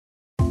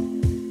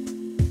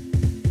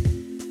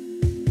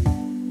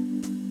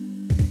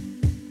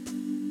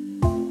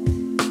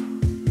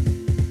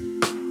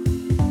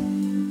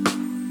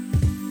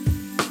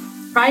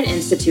Pride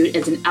Institute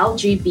is an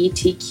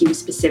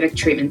LGBTQ-specific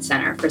treatment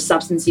center for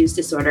substance use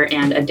disorder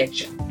and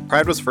addiction.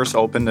 Pride was first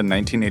opened in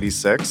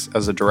 1986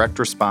 as a direct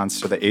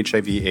response to the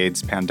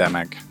HIV/AIDS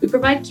pandemic. We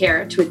provide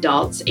care to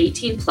adults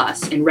 18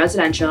 plus in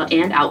residential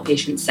and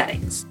outpatient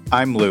settings.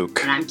 I'm Luke.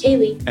 And I'm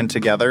Kaylee. And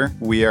together,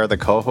 we are the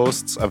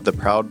co-hosts of the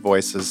Proud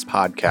Voices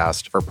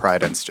podcast for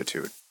Pride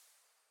Institute.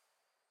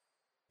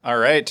 All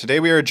right,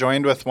 today we are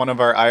joined with one of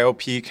our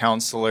IOP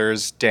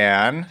counselors,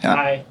 Dan.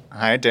 Hi.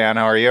 Hi, Dan.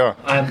 How are you?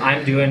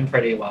 I'm doing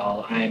pretty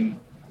well. I'm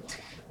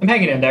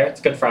hanging in there.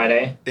 It's Good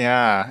Friday.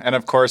 Yeah, and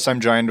of course, I'm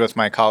joined with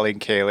my colleague,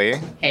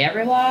 Kaylee. Hey,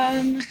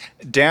 everyone.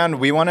 Dan,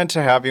 we wanted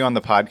to have you on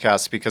the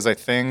podcast because I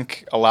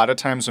think a lot of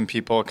times when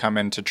people come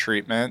into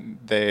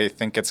treatment, they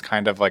think it's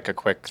kind of like a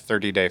quick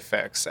 30-day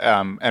fix.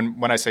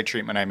 And when I say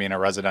treatment, I mean a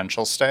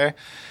residential stay.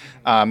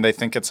 They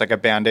think it's like a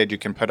Band-Aid you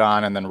can put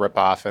on and then rip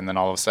off, and then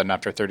all of a sudden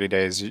after 30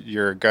 days,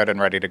 you're good and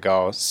ready to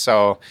go.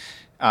 So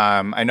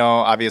I know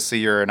obviously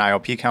you're an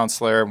IOP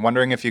counselor. I'm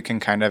wondering if you can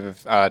kind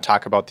of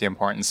talk about the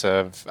importance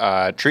of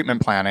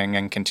treatment planning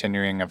and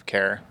continuing of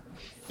care.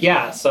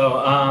 Yeah, so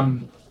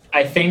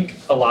I think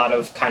a lot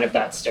of kind of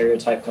that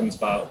stereotype comes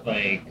about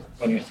like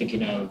when you're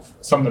thinking of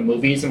some of the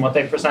movies and what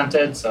they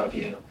presented. So if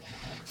you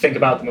think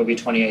about the movie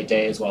 28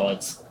 Days, well,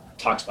 it's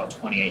talks about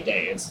 28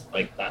 days,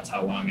 like that's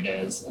how long it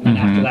is. And then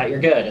after that,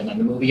 you're good. And then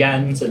the movie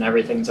ends and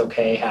everything's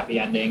okay, happy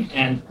ending.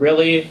 And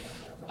really,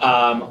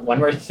 when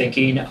we're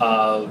thinking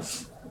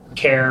of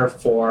care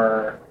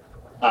for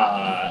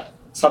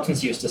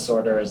substance use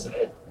disorders,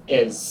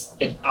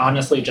 it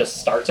honestly just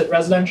starts at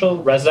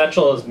residential.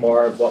 Residential is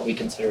more of what we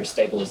consider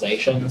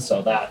stabilization.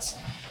 So that's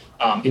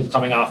people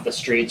coming off the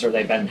streets or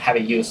they've been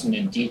heavy use and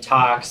in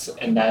detox,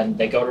 and then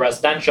they go to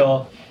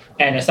residential,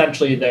 and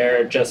essentially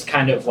they're just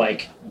kind of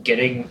like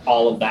getting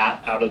all of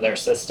that out of their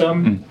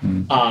system,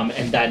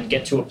 and then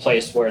get to a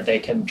place where they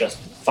can just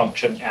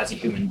function as a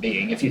human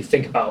being. If you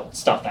think about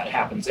stuff that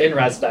happens in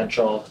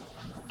residential,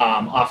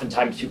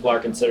 oftentimes people are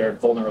considered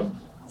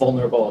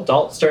vulnerable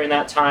adults during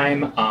that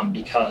time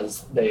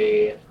because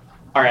they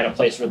are at a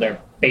place where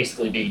they're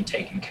basically being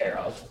taken care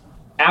of.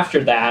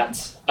 After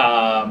that,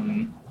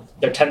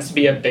 there tends to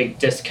be a big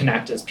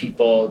disconnect as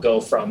people go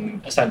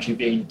from essentially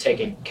being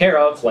taken care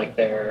of, like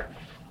they're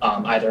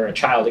either a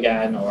child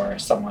again or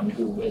someone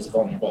who is a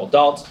vulnerable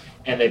adult,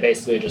 and they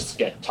basically just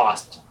get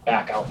tossed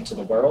back out into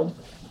the world.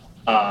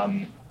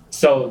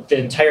 So the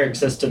entire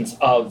existence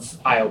of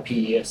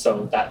IOP,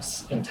 so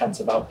that's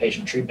intensive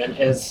outpatient treatment,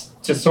 is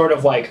to sort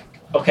of like,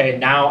 okay,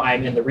 now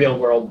I'm in the real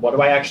world. What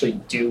do I actually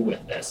do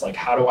with this? Like,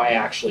 how do I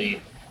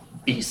actually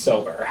be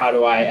sober? How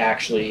do I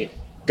actually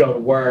go to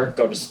work,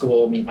 go to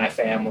school, meet my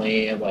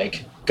family,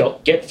 like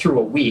go get through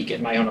a week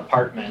in my own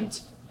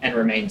apartment and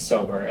remain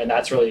sober? And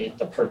that's really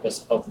the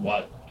purpose of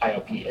what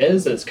IOP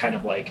is kind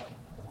of like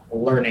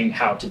learning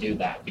how to do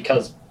that,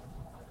 because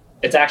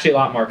it's actually a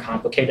lot more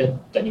complicated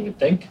than you would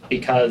think,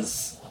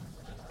 because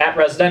at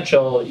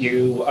residential,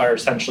 you are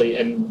essentially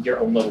in your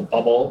own little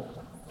bubble.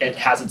 It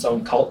has its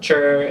own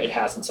culture, it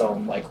has its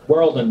own like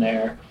world in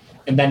there,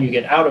 and then you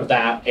get out of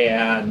that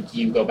and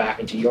you go back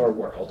into your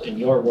world. In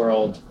your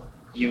world,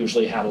 you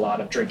usually had a lot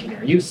of drinking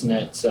or use in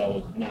it,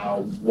 so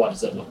now what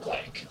does it look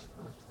like?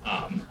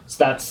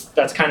 So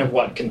that's kind of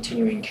what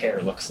continuing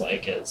care looks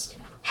like, is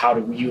how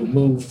do you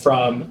move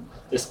from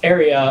this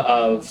area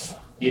of,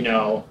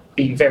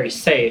 being very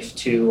safe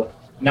to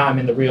now I'm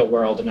in the real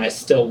world and I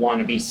still want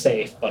to be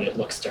safe, but it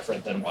looks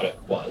different than what it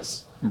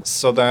was.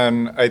 So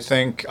then I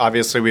think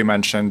obviously we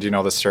mentioned,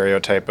 the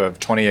stereotype of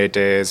 28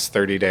 days,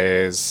 30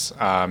 days,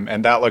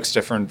 and that looks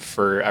different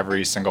for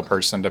every single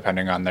person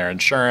depending on their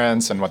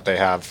insurance and what they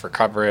have for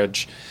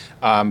coverage.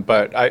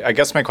 But I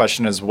guess my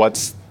question is,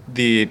 what's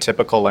the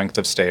typical length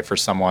of stay for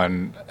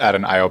someone at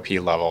an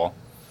IOP level?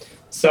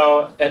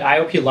 So at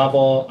IOP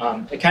level,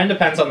 it kind of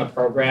depends on the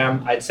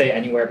program. I'd say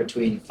anywhere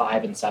between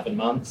 5 and 7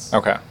 months.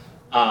 Okay.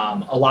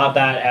 A lot of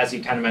that, as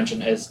you kind of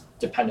mentioned, is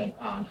dependent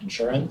on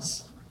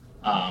insurance,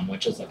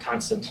 which is a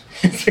constant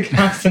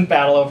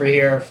battle over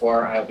here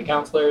for IOP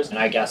counselors, and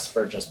I guess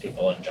for just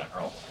people in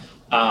general.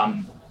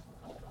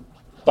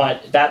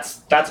 But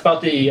that's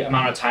about the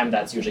amount of time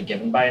that's usually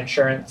given by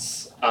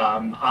insurance.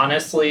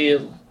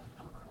 Honestly,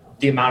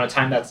 the amount of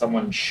time that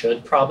someone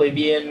should probably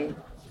be in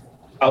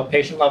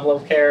outpatient level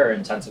of care or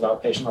intensive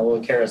outpatient level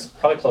of care is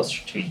probably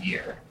closer to a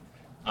year.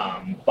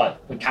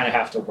 But we kind of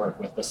have to work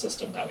with the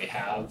system that we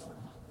have.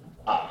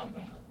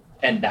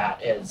 And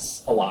that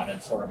is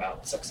allotted for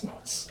about 6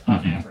 months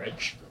on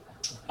average.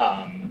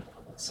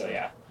 So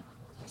yeah.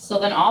 So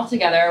then all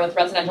together with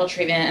residential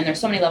treatment, and there's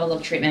so many levels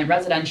of treatment: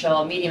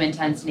 residential, medium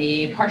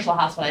intensity, partial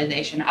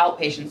hospitalization,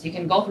 outpatient. So you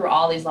can go through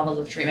all these levels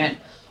of treatment.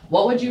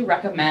 What would you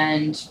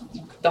recommend,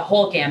 the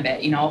whole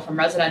gambit, from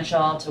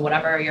residential to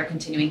whatever your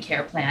continuing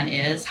care plan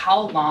is?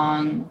 How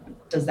long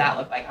does that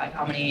look like? Like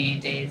how many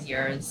days,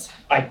 years?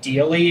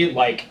 Ideally,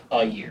 like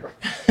a year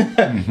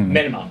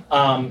minimum.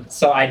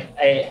 So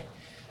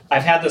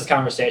I've had this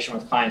conversation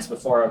with clients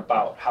before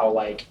about how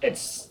like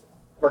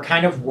we're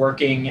kind of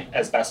working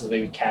as best as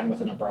we can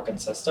within a broken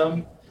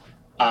system,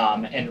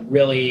 and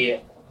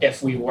really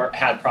if we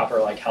had proper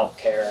like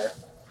healthcare,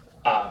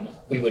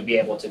 we would be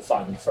able to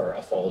fund for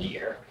a full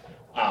year.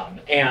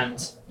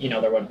 And, you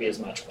know, there wouldn't be as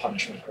much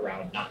punishment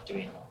around not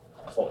doing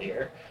a full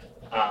year,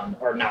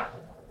 or not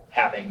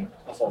having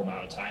a full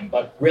amount of time.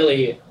 But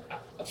really,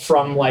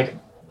 from like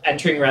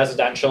entering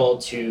residential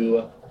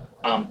to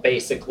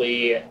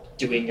basically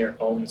doing your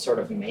own sort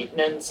of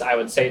maintenance, I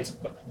would say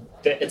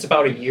it's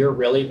about a year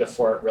really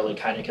before it really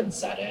kind of can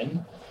set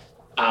in.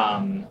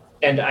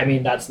 And I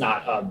mean, that's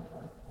not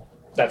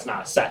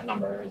a set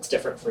number. It's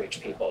different for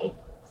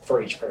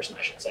each person,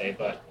 I should say.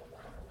 But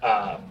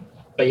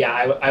yeah,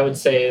 I would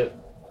say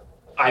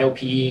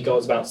IOP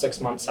goes about 6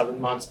 months, 7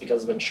 months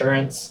because of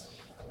insurance.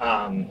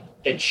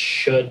 It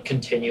should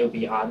continue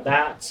beyond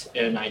that.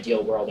 In an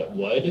ideal world, it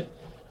would,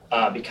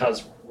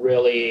 because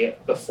really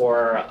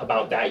before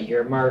about that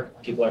year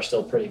mark, people are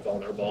still pretty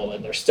vulnerable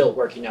and they're still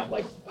working out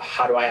like,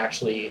 how do I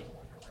actually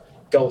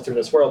go through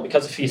this world?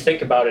 Because if you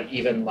think about it,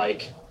 even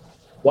like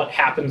what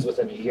happens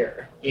within a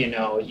year, you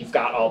know, you've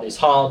got all these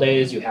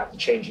holidays, you have the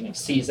changing of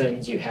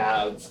seasons, you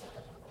have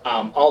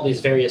all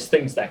these various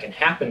things that can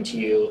happen to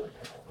you,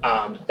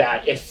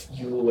 that if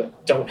you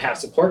don't have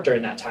support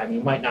during that time,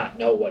 you might not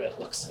know what it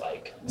looks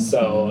like. Mm-hmm.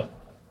 So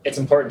it's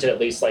important to at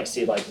least like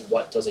see like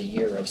what does a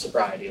year of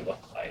sobriety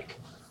look like,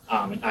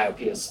 and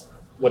IOP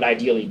would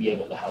ideally be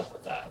able to help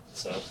with that.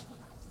 So,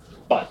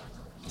 but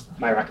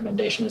my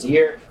recommendation is a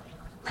year.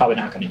 Probably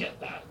not going to get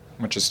that,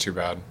 which is too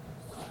bad.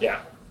 Yeah.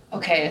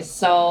 Okay,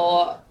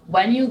 so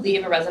when you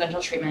leave a residential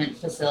treatment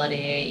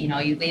facility, you know,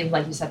 you leave,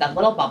 like you said, that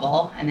little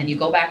bubble, and then you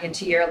go back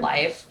into your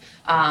life,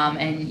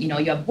 and, you know,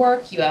 you have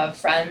work, you have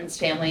friends,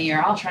 family,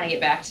 you're all trying to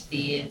get back to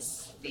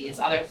these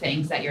other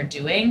things that you're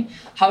doing.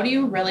 How do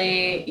you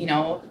really, you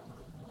know,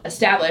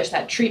 establish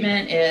that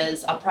treatment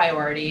is a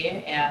priority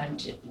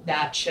and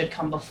that should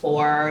come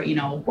before, you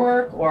know,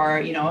 work, or,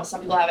 you know,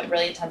 some people have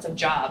really intensive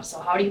jobs. So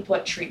how do you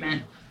put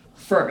treatment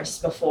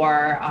first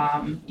before,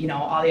 you know,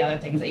 all the other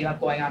things that you have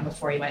going on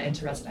before you went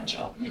into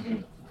residential?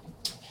 Mm-hmm.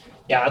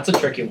 Yeah, that's a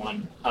tricky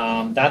one.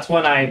 That's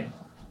one I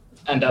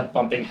end up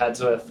bumping heads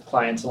with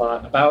clients a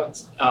lot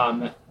about.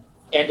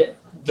 And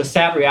the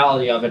sad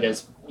reality of it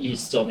is you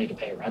still need to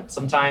pay rent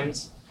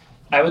sometimes.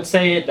 I would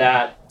say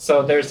that,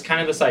 so there's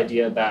kind of this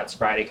idea that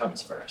sobriety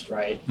comes first,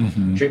 right?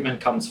 Mm-hmm.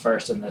 Treatment comes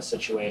first in these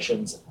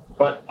situations,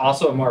 but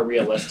also a more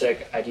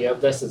realistic idea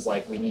of this is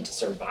like we need to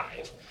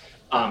survive.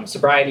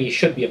 Sobriety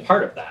should be a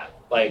part of that.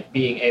 Like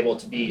being able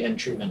to be in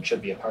treatment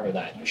should be a part of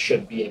that. You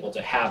should be able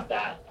to have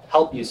that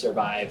help you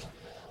survive.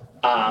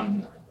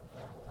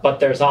 But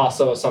there's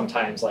also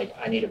sometimes like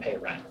I need to pay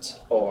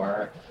rent,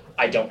 or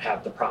I don't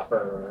have the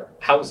proper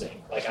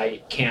housing. Like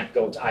I can't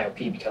go to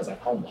IOP because I'm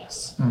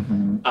homeless.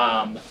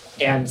 Mm-hmm.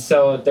 And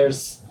so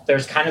there's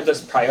kind of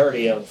this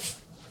priority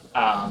of,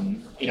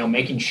 you know,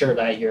 making sure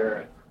that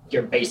your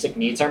basic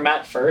needs are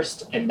met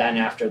first, and then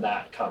after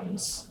that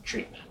comes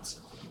treatment.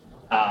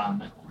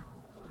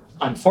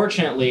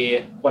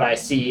 Unfortunately, what I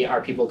see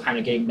are people kind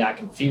of getting that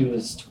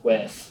confused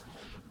with,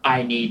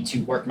 I need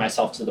to work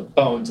myself to the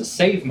bone to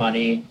save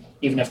money,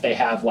 even if they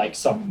have like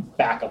some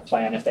backup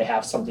plan, if they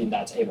have something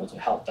that's able to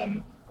help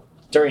them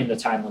during the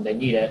time when they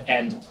need it.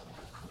 And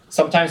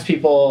sometimes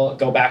people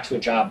go back to a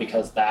job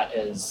because that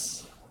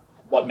is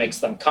what makes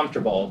them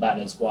comfortable. That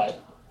is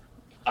what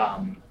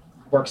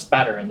works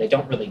better, and they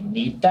don't really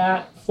need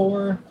that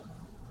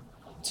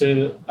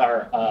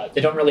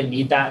they don't really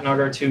need that in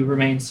order to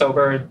remain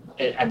sober.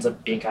 It ends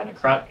up being kind of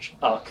crutch.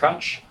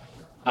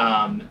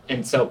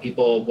 And so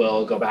people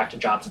will go back to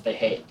jobs that they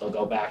hate. They'll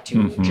go back to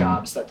mm-hmm.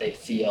 jobs that they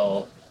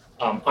feel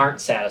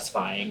aren't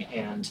satisfying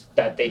and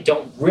that they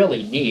don't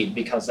really need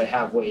because they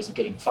have ways of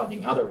getting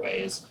funding other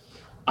ways.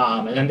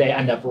 And then they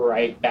end up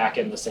right back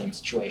in the same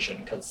situation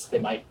because they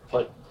might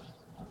put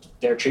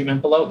their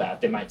treatment below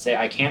that. They might say,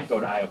 I can't go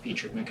to IOP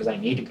treatment because I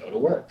need to go to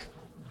work.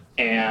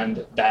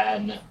 And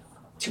then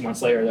 2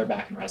 months later, they're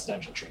back in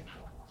residential treatment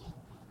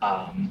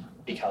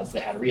because they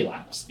had a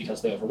relapse,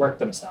 because they overworked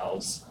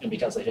themselves, and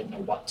because they didn't know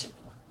what to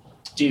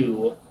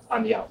do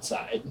on the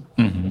outside.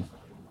 Mm-hmm.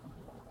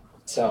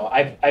 So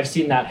I've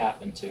seen that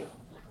happen too.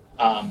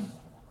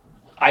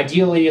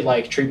 Ideally,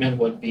 like treatment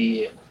would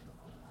be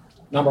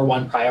number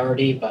one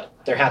priority, but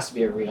there has to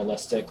be a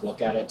realistic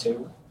look at it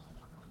too.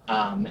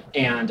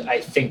 And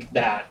I think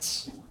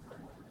that,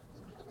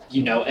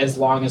 you know, as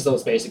long as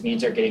those basic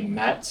needs are getting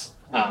met,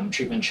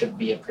 treatment should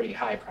be a pretty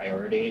high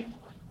priority,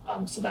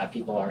 so that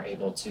people are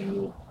able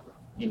to,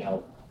 you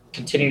know,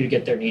 continue to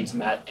get their needs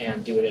met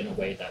and do it in a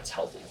way that's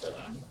healthy for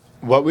them.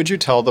 What would you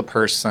tell the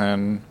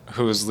person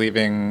who's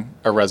leaving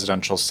a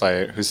residential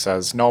site who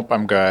says, nope,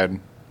 I'm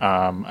good,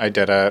 I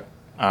did it,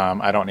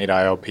 I don't need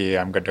IOP,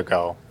 I'm good to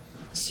go?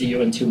 See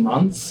you in 2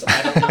 months?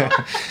 I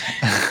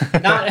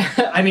don't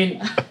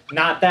know.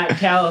 Not that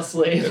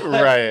callously.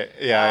 But, right,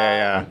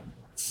 yeah.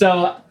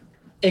 So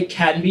it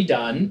can be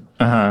done.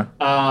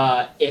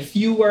 Uh-huh. If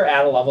you were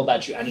at a level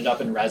that you ended up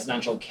in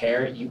residential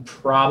care, you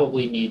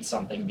probably need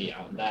something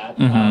beyond that.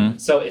 Mm-hmm.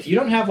 So if you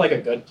don't have like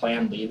a good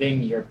plan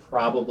leaving, you're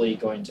probably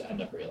going to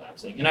end up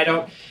relapsing. And I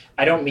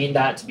don't mean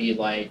that to be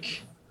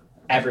like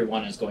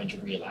everyone is going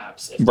to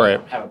relapse if they Right.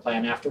 don't have a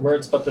plan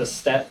afterwards. But the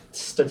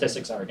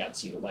statistics are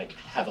against you, like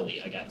heavily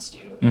against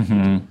you.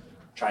 Mm-hmm.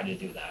 Try to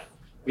do that.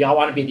 We all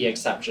want to be the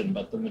exception,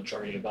 but the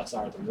majority of us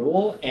are the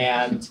rule.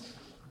 And,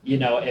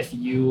 if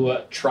you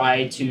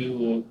try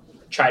to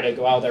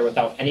go out there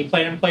without any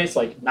plan in place,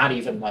 like not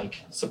even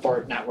like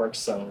support networks,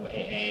 so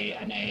AA,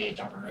 NA,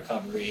 Dartmouth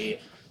Recovery,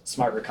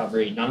 Smart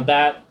Recovery, none of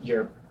that,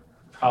 you're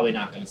probably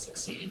not going to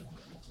succeed.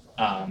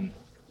 And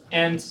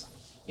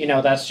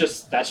that's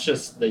just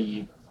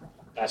the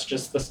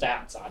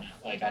stats on it.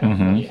 Like I don't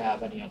really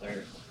have any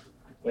other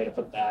way to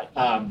put that.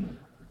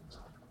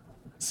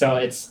 So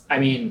it's,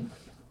 I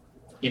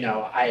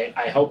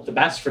hope the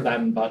best for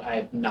them, but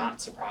I'm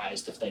not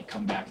surprised if they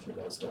come back through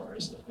those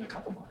doors in a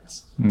couple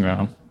months.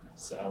 Yeah.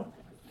 So.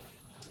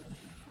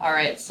 All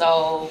right,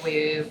 so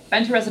we've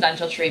been to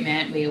residential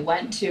treatment. We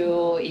went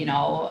to,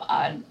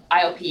 an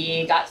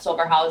IOP, got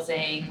sober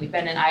housing. We've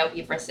been in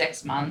IOP for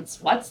 6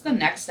 months. What's the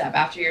next step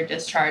after your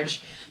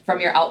discharge from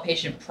your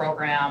outpatient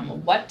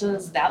program? What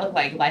does that look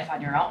like, life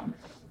on your own?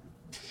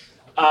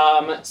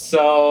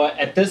 So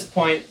at this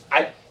point,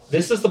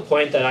 this is the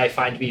point that I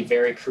find to be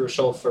very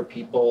crucial for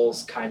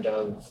people's kind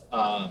of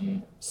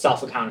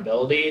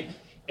self-accountability.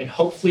 And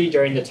hopefully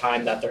during the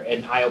time that they're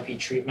in IOP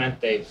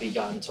treatment, they've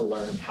begun to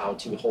learn how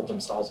to hold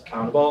themselves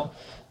accountable.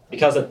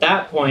 Because at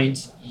that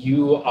point,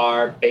 you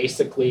are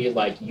basically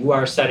you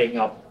are setting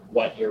up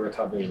what your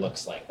recovery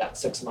looks like. That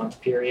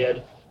 6-month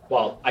period,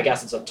 well, I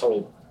guess it's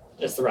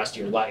the rest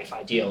of your life,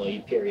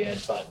 ideally,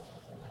 period. But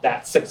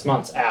that 6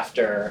 months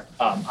after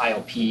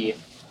IOP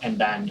and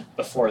then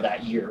before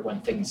that year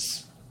when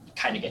things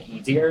kind of get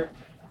easier,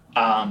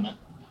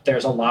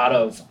 there's a lot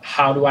of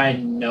how do I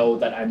know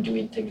that I'm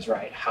doing things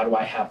right? How do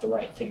I have the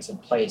right things in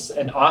place?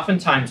 And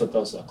oftentimes what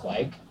those look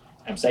like,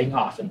 I'm saying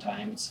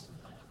oftentimes,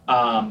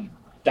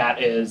 that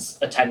is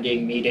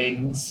attending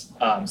meetings.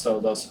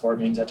 So those support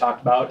meetings I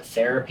talked about,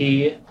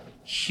 therapy,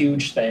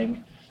 huge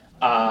thing.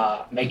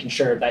 Making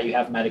sure that you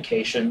have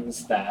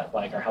medications that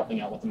are helping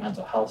out with the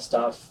mental health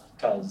stuff.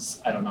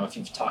 Because I don't know if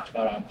you've talked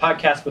about it on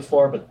podcasts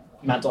before, but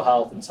mental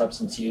health and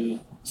substance use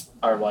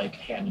are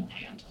hand in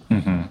hand.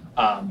 Mm-hmm.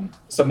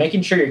 So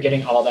making sure you're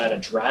getting all that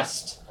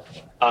addressed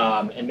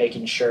and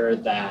making sure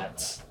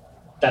that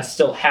that's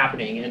still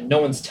happening and no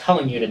one's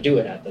telling you to do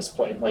it at this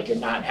point. You're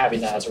not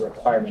having that as a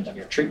requirement of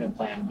your treatment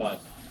plan,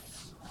 but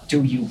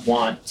do you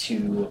want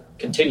to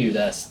continue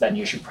this? Then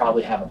you should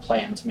probably have a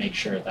plan to make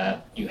sure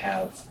that you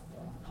have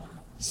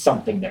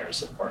something there to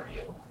support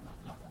you.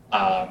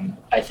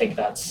 I think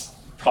that's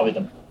probably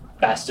the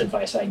best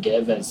advice I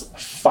give is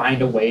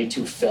find a way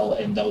to fill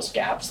in those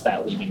gaps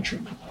that leaving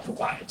treatment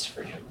provides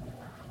for you.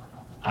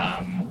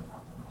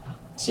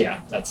 So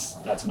yeah,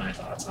 that's my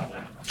thoughts on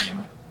that.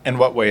 In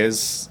what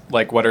ways,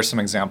 what are some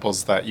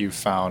examples that you've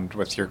found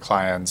with your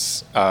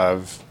clients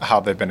of how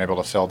they've been able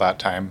to fill that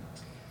time?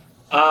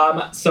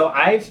 So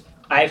I've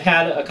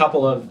had a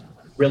couple of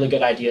really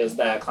good ideas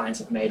that clients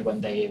have made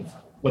when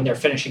they're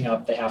finishing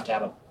up, they have to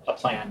have a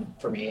plan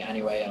for me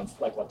anyway of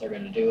what they're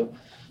going to do.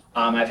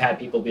 I've had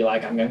people be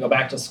like, I'm going to go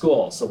back to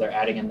school. So they're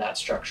adding in that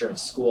structure of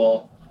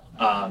school.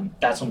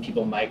 That's when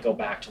people might go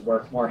back to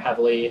work more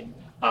heavily.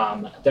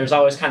 There's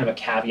always kind of a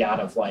caveat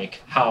of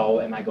how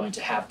am I going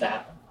to have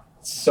that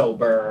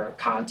sober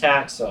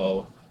contact?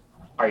 So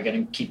are you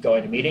going to keep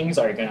going to meetings?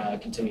 Are you going to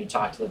continue to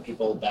talk to the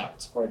people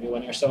that support you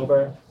when you're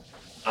sober?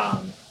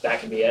 That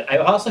can be it.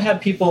 I've also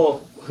had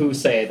people who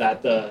say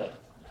that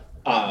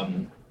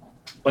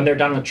when they're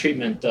done with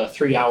treatment, the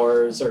 3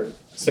 hours or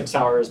 6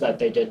 hours that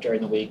they did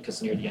during the week,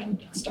 because near the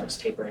end it starts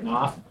tapering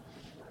off,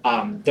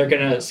 they're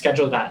going to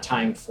schedule that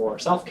time for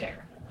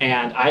self-care.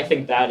 And I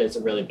think that is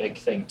a really big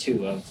thing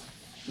too, of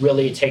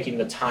really taking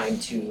the time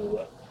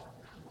to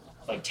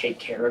take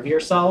care of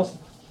yourself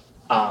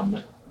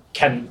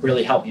can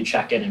really help you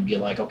check in and be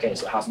like, okay,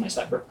 so how's my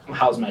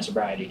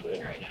sobriety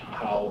doing right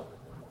now?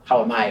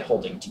 How am I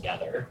holding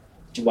together?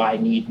 Do I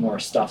need more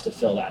stuff to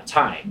fill that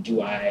time?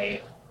 Do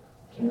I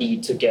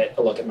need to get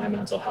a look at my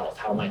mental health?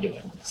 How am I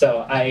doing?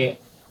 So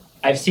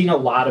I've seen a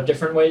lot of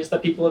different ways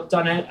that people have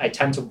done it. I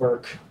tend to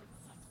work,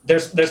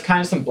 there's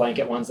kind of some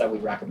blanket ones that we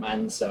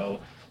recommend.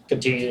 So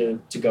continue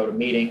to go to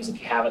meetings.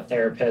 If you have a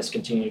therapist,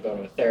 continue to go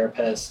to a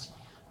therapist.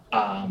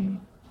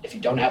 If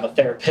you don't have a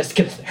therapist,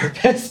 get a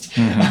therapist.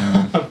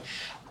 Mm-hmm.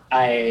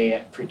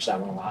 I preach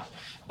that one a lot.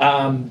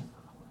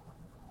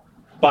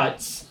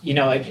 But,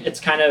 it's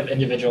kind of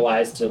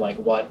individualized to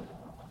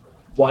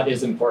what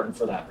is important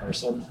for that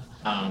person.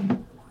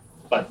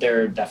 But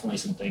there are definitely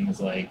some things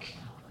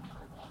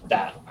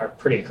that are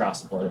pretty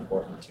across the board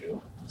important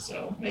too.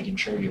 So making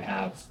sure you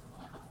have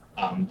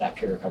that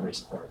peer recovery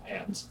support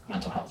and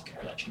mental health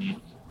care that you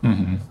need.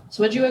 Mm-hmm.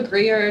 So would you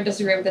agree or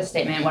disagree with this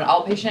statement? What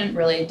outpatient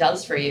really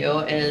does for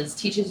you is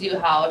teaches you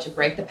how to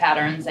break the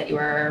patterns that you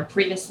were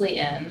previously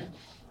in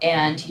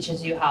and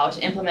teaches you how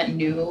to implement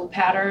new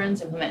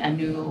patterns, implement a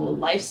new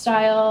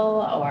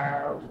lifestyle,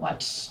 or what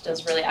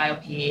does really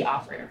IOP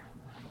offer?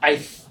 I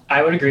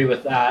would agree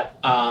with that.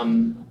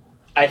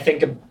 I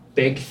think a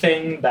big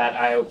thing that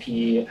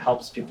IOP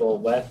helps people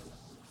with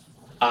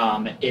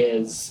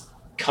is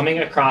coming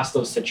across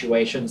those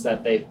situations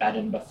that they've been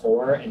in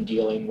before and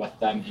dealing with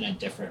them in a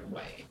different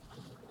way.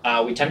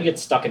 We tend to get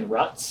stuck in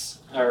ruts,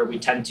 or we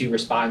tend to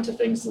respond to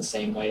things the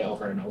same way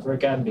over and over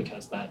again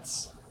because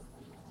that's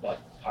what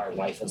our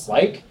life is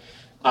like.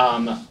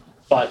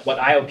 But what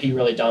IOP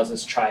really does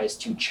is tries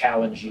to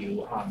challenge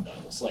you on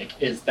those.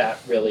 Like, is that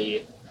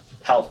really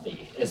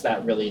healthy? Is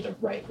that really the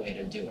right way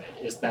to do it?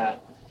 Is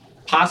that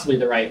possibly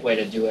the right way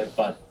to do it,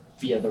 but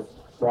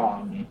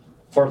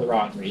for the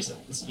wrong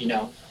reasons, you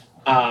know?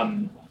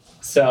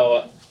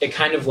 So it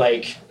kind of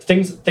like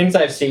things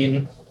I've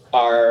seen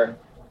are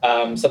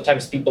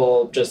sometimes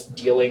people just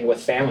dealing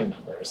with family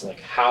members. Like,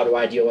 how do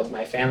I deal with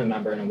my family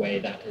member in a way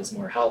that is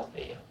more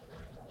healthy?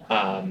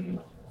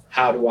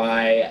 How do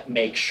I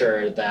make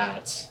sure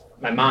that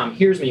my mom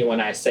hears me when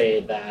I say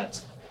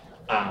that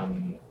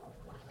I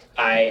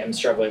am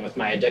struggling with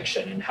my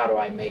addiction? And how do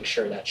I make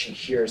sure that she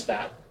hears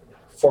that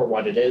for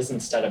what it is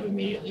instead of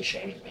immediately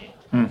shaming me?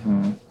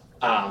 Mm-hmm.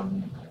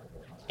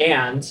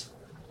 And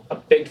a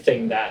big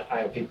thing that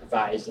IOP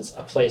provides is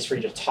a place for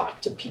you to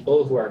talk to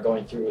people who are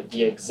going through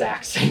the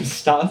exact same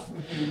stuff,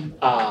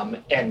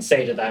 and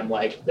say to them,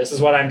 like, this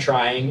is what I'm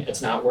trying.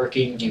 It's not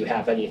working. Do you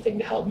have anything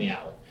to help me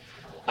out?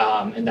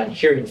 And then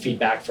hearing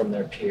feedback from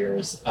their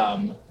peers,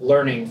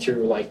 learning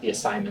through like the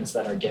assignments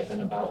that are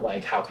given about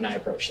like, how can I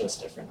approach this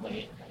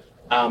differently?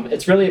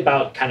 It's really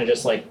about kind of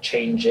just like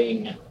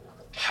changing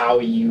how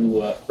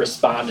you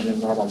respond in a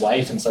normal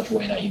life in such a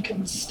way that you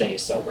can stay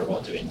sober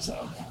while doing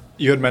so.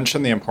 You had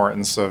mentioned the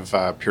importance of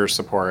peer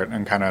support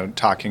and kind of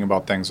talking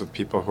about things with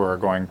people who are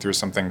going through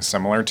something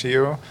similar to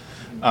you.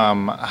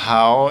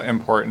 How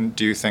important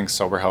do you think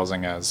sober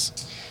housing is?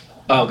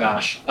 Oh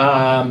gosh.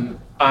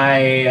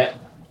 I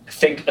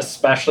think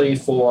especially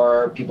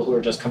for people who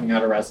are just coming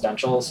out of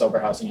residential, sober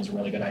housing is a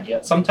really good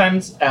idea.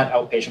 Sometimes at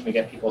outpatient, we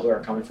get people who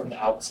are coming from the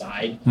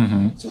outside,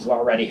 so who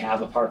already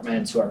have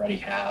apartments, who already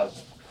have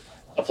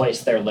a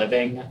place they're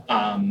living.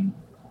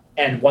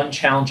 And one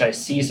challenge I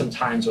see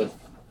sometimes with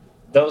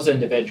those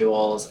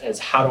individuals is,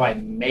 how do I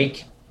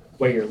make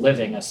where you're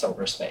living a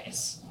sober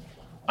space?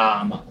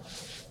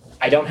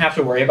 I don't have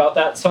to worry about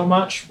that so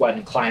much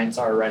when clients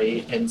are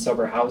already in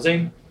sober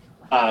housing,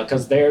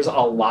 because there's a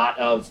lot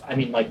of, I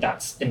mean, like,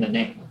 that's in the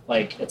name,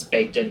 like, it's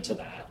baked into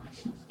that.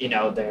 You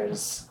know,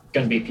 there's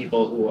going to be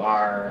people who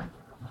are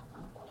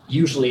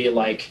usually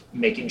like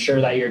making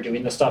sure that you're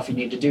doing the stuff you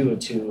need to do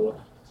to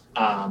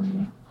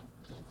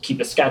keep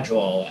a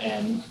schedule,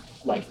 and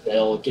like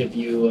they'll give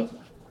you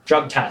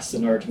drug tests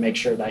in order to make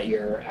sure that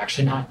you're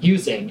actually not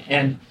using.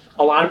 And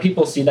a lot of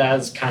people see that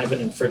as kind of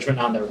an infringement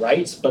on their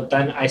rights, but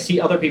then I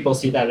see other people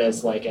see that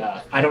as like,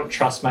 I don't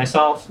trust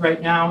myself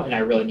right now, and I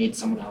really need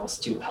someone else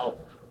to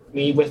help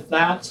me with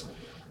that,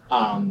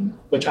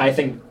 which I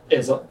think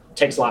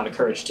takes a lot of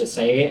courage to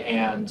say,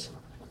 and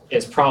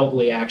is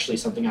probably actually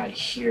something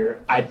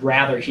I'd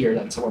rather hear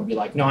than someone be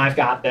like, no, I've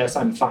got this,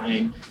 I'm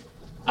fine,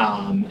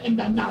 and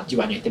then not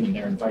do anything in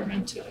their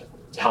environment to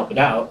help it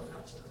out.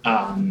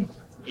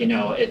 You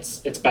know, it's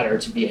better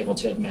to be able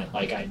to admit,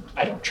 like,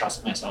 I don't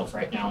trust myself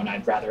right now, and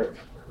I'd rather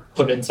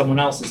put in someone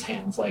else's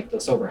hands, like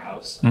the sober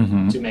house,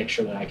 to make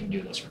sure that I can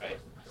do this right.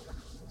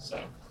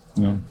 So,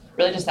 yeah.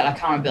 Really just that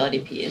accountability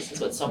piece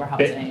is what sober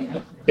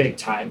housing. Big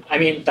time. I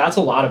mean, that's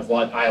a lot of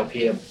what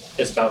IOP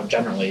is about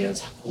generally,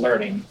 is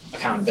learning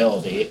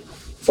accountability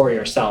for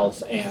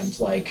yourself and,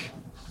 like,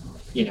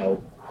 you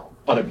know,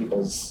 other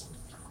people's,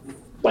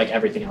 like,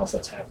 everything else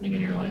that's happening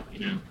in your life,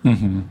 you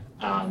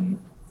know?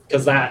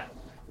 Because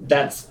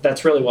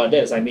that's really what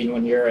it is. I mean,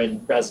 when you're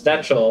in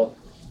residential,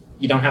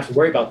 you don't have to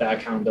worry about that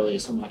accountability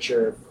so much.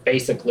 You're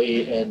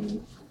basically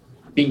in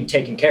being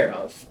taken care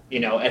of. You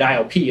know, at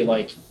IOP,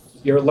 like,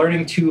 you're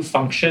learning to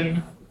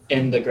function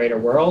in the greater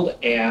world,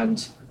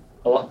 and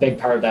big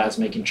part of that is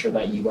making sure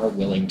that you are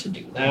willing to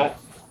do that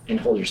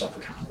and hold yourself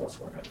accountable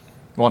for it.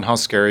 Well, and how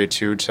scary,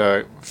 too,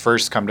 to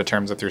first come to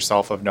terms with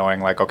yourself of knowing,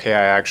 like, okay,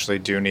 I actually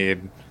do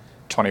need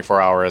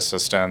 24-hour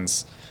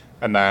assistance.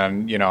 And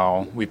then, you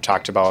know, we've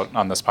talked about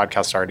on this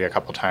podcast already a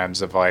couple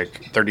times of,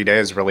 like, 30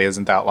 days really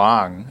isn't that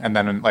long. And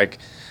then, like,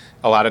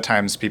 a lot of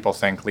times people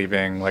think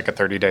leaving, like, a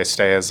 30-day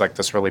stay is, like,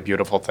 this really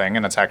beautiful thing.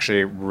 And it's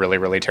actually really,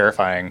 really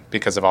terrifying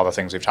because of all the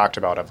things we've talked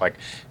about of, like,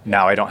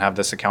 now I don't have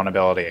this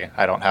accountability.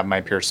 I don't have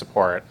my peer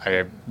support.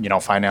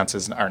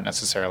 Finances aren't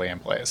necessarily in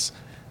place.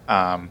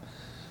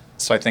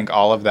 So I think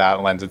all of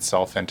that lends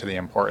itself into the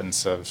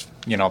importance of,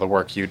 you know, the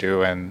work you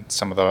do and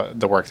some of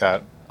the work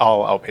that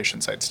all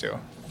outpatient sites do.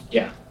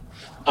 Yeah.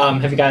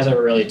 Have you guys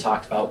ever really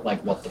talked about,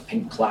 like, what the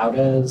pink cloud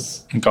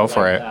is? Go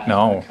for it.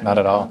 No, not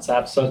at all.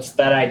 Concept. So it's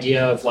that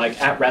idea of,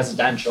 like, at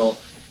residential,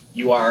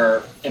 you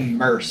are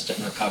immersed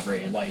in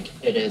recovery. Like,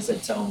 it is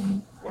its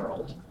own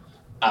world.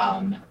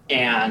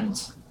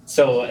 And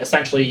so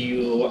essentially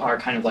you are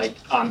kind of like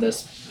on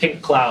this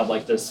pink cloud,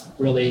 like this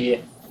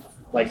really,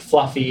 like,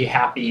 fluffy,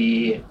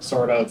 happy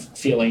sort of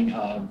feeling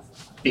of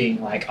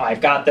being like, oh,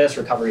 I've got this,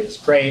 recovery is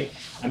great,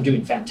 I'm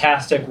doing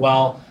fantastic.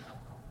 Well,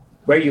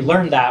 where you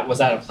learned that was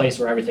at a place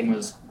where everything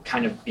was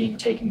kind of being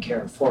taken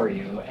care of for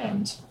you,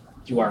 and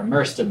you are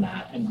immersed in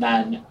that. And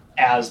then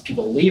as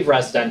people leave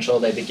residential,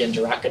 they begin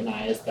to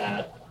recognize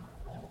that,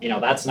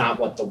 that's not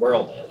what the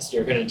world is.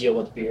 You're going to deal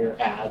with beer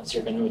ads.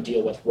 You're going to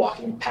deal with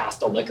walking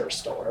past a liquor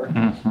store.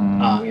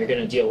 Mm-hmm. You're going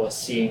to deal with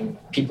seeing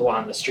people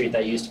on the street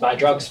that you used to buy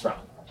drugs from.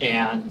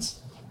 And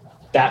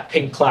that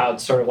pink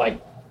cloud sort of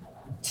like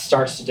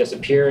starts to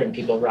disappear, and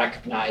people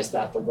recognize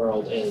that the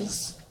world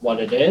is what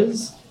it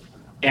is,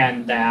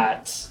 and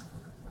that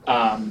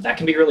that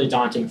can be really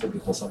daunting for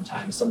people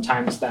sometimes.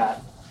 Sometimes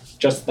that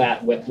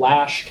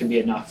whiplash can be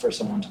enough for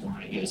someone to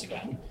want to use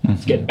again,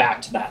 to get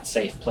back to that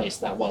safe place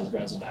that was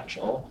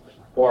residential,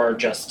 or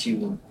just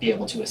to be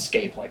able to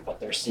escape like what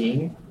they're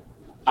seeing.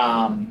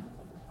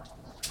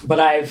 But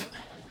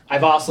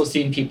I've also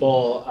seen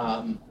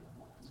people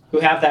who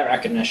have that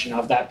recognition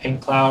of that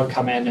pink cloud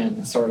come in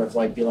and sort of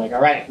like be like,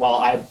 all right, well,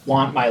 I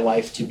want my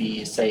life to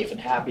be safe and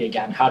happy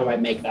again. How do I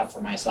make that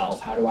for myself?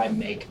 How do I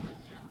make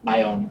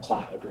my own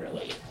cloud,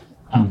 really?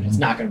 It's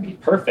not going to be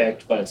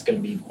perfect, but it's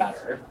going to be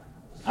better.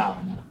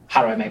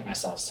 How do I make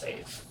myself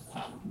safe?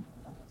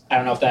 I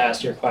don't know if that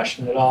answered your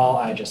question at all.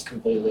 I just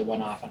completely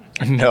went off on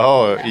it.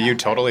 No, you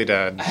totally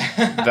did.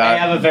 I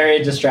have a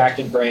very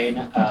distracted brain.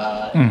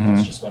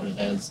 It's just what it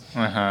is.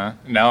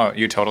 No,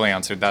 you totally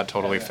answered that.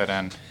 Totally fit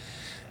in.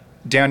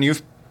 Dan,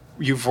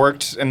 you've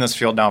worked in this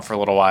field now for a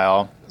little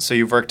while. So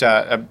you've worked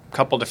at a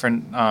couple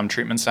different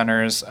treatment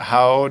centers.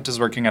 How does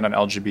working at an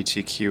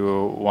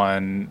LGBTQ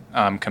one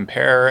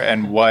compare,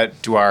 and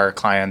what do our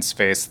clients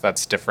face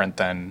that's different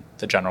than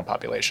the general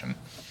population?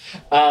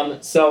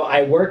 So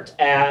I worked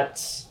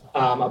at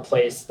a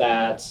place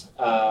that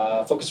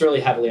focused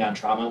really heavily on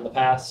trauma in the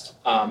past.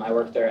 I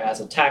worked there as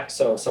a tech,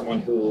 so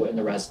someone who in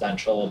the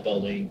residential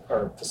building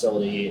or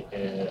facility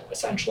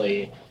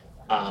essentially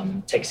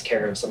takes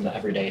care of some of the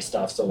everyday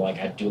stuff. So like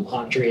I'd do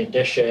laundry and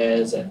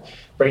dishes and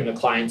bring the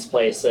clients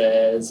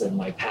places and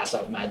like pass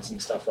out meds and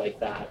stuff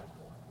like that.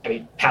 I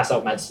mean, pass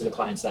out meds to the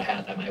clients that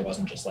had them. I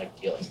wasn't just like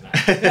dealing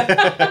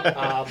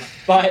meds.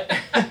 But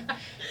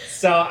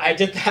so I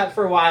did that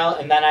for a while,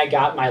 and then I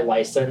got my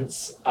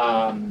license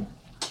as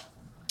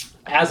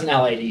an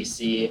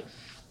LADC.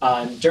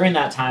 During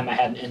that time, I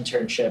had an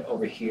internship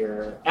over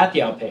here at the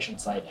outpatient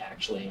site,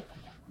 actually.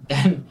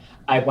 Then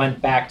I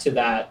went back to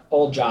that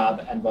old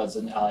job and was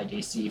an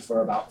LIDC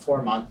for about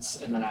 4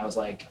 months, and then I was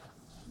like,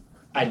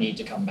 I need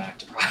to come back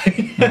to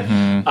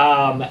Pride.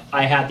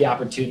 I had the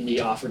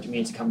opportunity offered to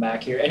me to come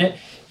back here, and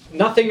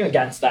nothing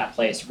against that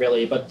place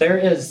really, but there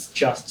is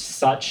just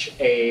such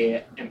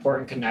a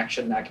important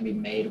connection that can be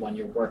made when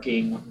you're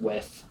working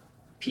with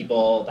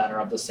people that are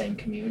of the same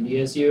community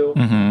as you.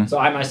 So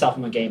I myself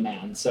am a gay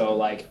man, so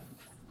like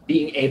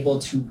being able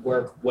to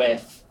work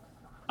with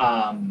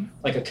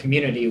like a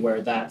community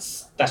where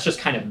that's just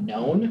kind of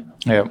known.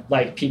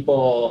 Like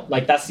people,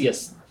 like that's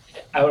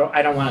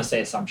I don't want to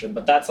say assumption,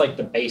 but that's like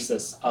the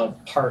basis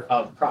of part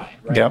of Pride,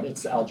 right?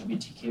 It's the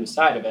LGBTQ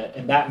side of it.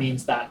 And that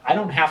means that I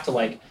don't have to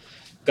like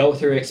go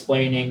through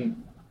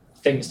explaining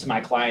things to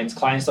my clients.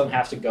 Clients don't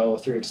have to go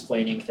through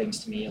explaining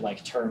things to me,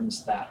 like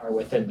terms that are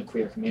within the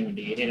queer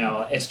community.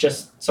 It's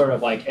just sort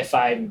of like if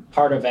I'm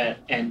part of it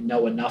and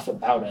know enough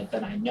about it,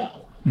 then I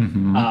know.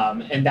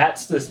 And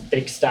that's this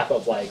big step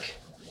of like,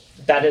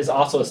 that is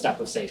also a step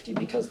of safety,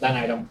 because then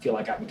I don't feel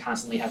like I'm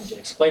constantly having to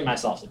explain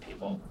myself to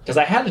people, because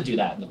I had to do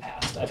that in the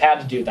past. I've had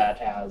to do that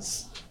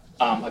as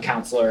a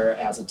counselor,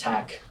 as a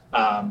tech,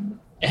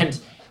 and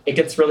it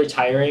gets really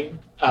tiring.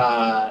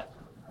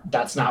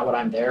 That's not what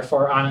I'm there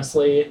for,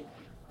 honestly.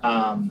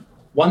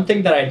 One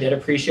thing that I did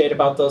appreciate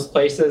about those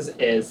places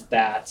is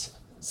that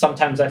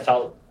sometimes I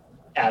felt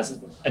as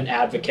an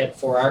advocate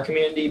for our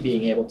community,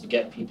 being able to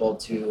get people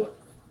to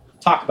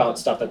talk about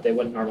stuff that they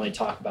wouldn't normally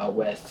talk about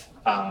with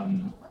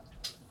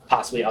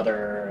possibly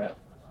other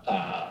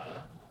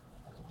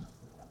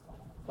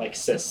like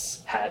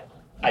cis het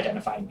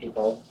identifying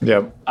people.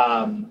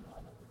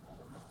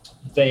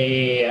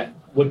 They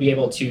would be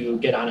able to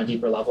get on a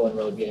deeper level and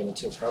really be able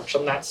to approach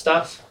some of that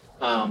stuff,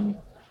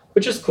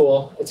 which is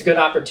cool. It's a good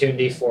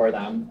opportunity for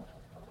them,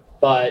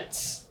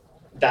 but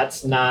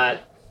that's not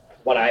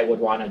what I would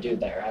want to do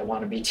there. I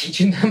want to be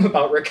teaching them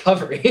about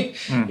recovery,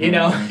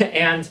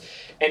 and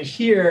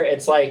here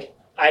it's like,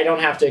 I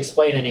don't have to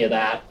explain any of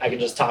that. I can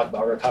just talk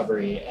about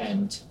recovery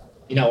and,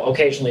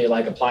 occasionally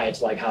like apply it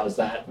to like, how does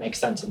that make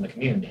sense in the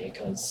community?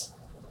 Because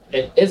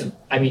it is,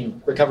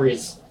 recovery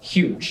is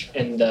huge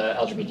in the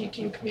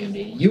LGBTQ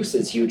community. Use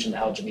is huge in the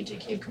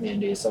LGBTQ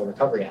community, so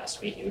recovery has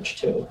to be huge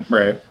too.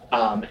 Right.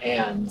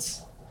 And,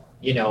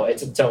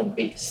 it's its own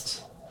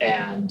beast.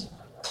 And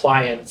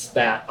clients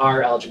that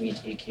are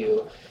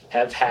LGBTQ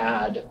have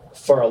had,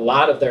 for a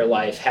lot of their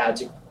life, had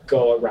to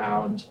go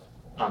around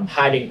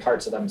hiding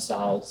parts of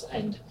themselves,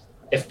 and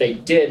if they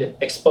did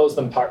expose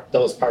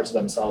those parts of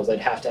themselves, they'd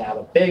have to have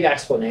a big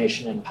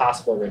explanation and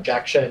possible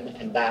rejection,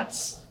 and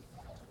that's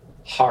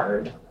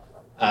hard.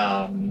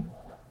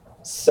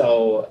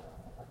 So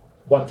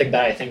one thing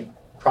that I think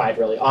Pride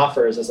really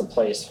offers is a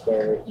place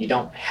where you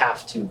don't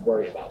have to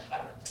worry about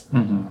that,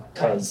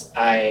 because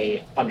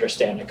I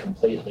understand it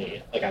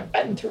completely. Like, I've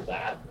been through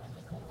that.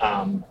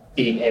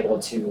 being able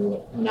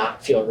to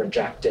not feel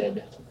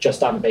rejected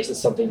just on the basis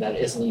of something that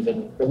isn't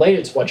even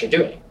related to what you're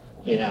doing.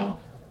 You know,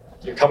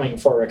 you're coming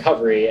for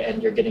recovery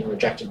and you're getting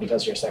rejected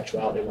because of your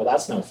sexuality. Well,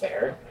 that's no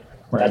fair.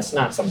 Right. That's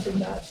not something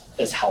that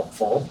is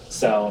helpful.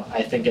 So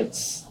I think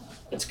it's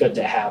good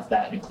to have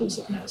that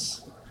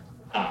inclusiveness,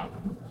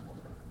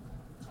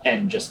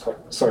 and just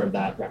sort of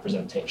that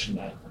representation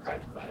that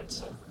Pride provides.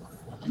 So.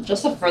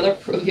 Just to further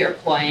prove your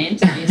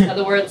point, you said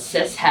the word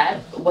cishet.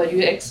 Would you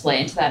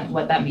explain to them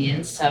what that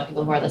means to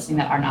people who are listening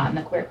that are not in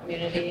the queer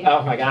community?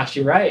 Oh my gosh,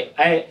 you're right.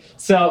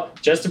 So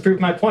just to prove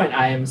my point,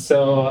 I'm used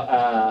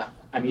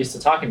to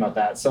talking about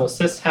that. So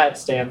cishet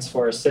stands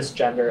for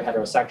cisgender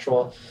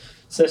heterosexual.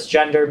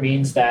 Cisgender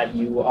means that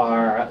you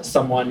are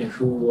someone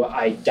who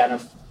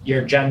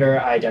your gender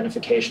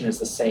identification is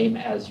the same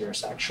as your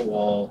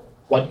sexual,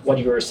 what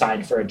you were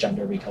assigned for a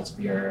gender because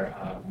of your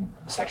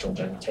sexual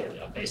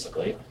genitalia,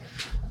 basically.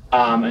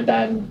 And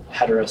then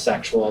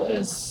heterosexual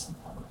is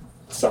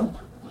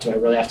do I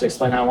really have to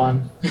explain that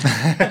one?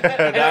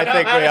 I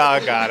think we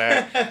all got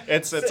it.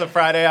 It's a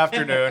Friday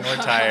afternoon. We're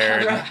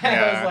tired. Right.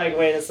 Yeah. I was like,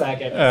 wait a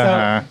second.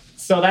 Uh-huh.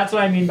 So that's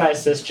what I mean by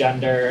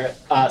cisgender.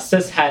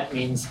 Cishet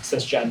means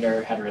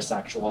cisgender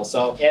heterosexual.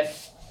 So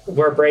if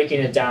we're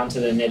breaking it down to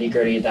the nitty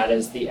gritty, that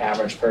is the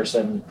average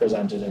person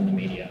presented in the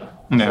media.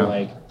 Yeah. So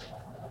like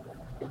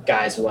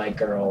guys who like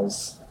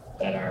girls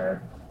that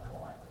are,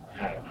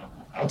 I don't know.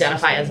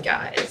 Identify as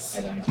guys.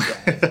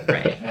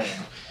 Right.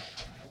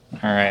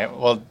 All right.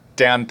 Well,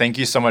 Dan, thank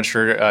you so much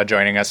for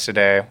joining us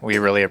today. We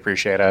really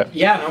appreciate it.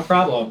 Yeah, no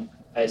problem.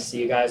 I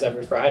see you guys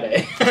every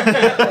Friday.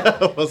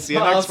 We'll see you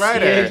next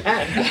Friday. See you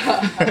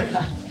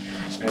again.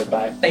 All right,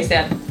 bye. Thanks,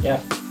 Dan.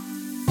 Yeah.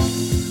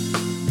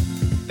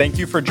 Thank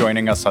you for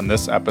joining us on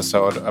this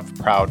episode of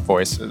Proud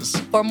Voices.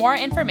 For more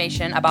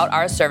information about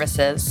our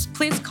services,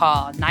 please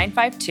call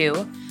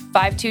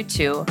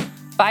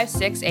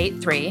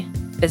 952-522-5683,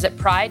 visit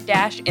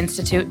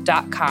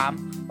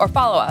pride-institute.com, or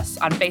follow us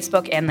on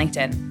Facebook and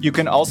LinkedIn. You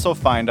can also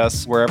find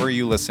us wherever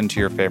you listen to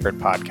your favorite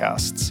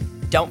podcasts.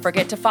 Don't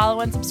forget to follow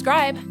and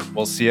subscribe.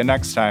 We'll see you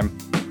next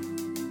time.